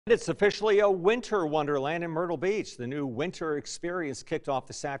It's officially a winter wonderland in Myrtle Beach. The new winter experience kicked off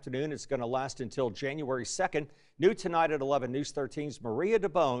this afternoon. It's going to last until January 2nd. New tonight at 11, News 13's Maria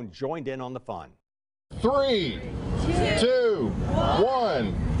DeBone joined in on the fun. 3, 2,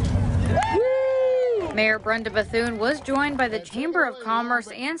 1. Mayor Brenda Bethune was joined by the Chamber of Commerce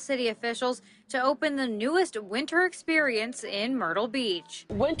and city officials to open the newest winter experience in Myrtle Beach.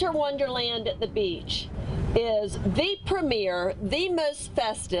 Winter Wonderland at the beach is the premier, the most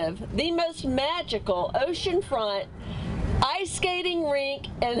festive, the most magical oceanfront ice skating rink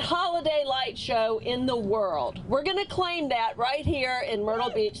and holiday light show in the world. We're going to claim that right here in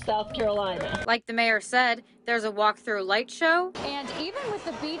Myrtle Beach, South Carolina. Like the mayor said, there's a walk-through light show. And even with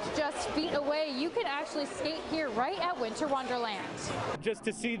the beach just feet away, you can actually skate here right at Winter Wonderland. Just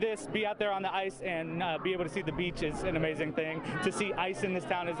to see this, be out there on the ice and be able to see the beach is an amazing thing. To see ice in this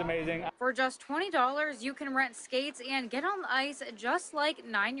town is amazing. For just $20, you can rent skates and get on the ice just like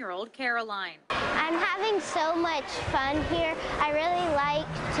 9-year-old Caroline. I'm having so much fun here. I really like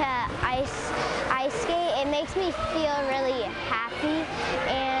to ice skate. It makes me feel really happy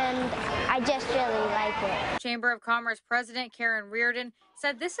and I just really like it. Chamber of Commerce President Karen Reardon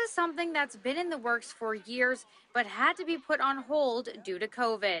said this is something that's been in the works for years but had to be put on hold due to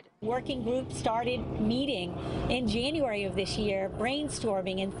COVID. Working group started meeting in January of this year,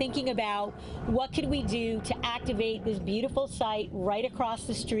 brainstorming and thinking about what could we do to activate this beautiful site right across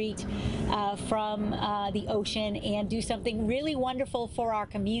the street from the ocean and do something really wonderful for our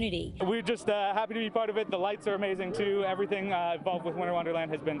community. We're just happy to be part of it. The lights are amazing too. Everything involved with Winter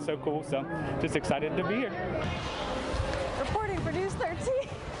Wonderland has been so cool, so just excited to be here. Reporting for News 13.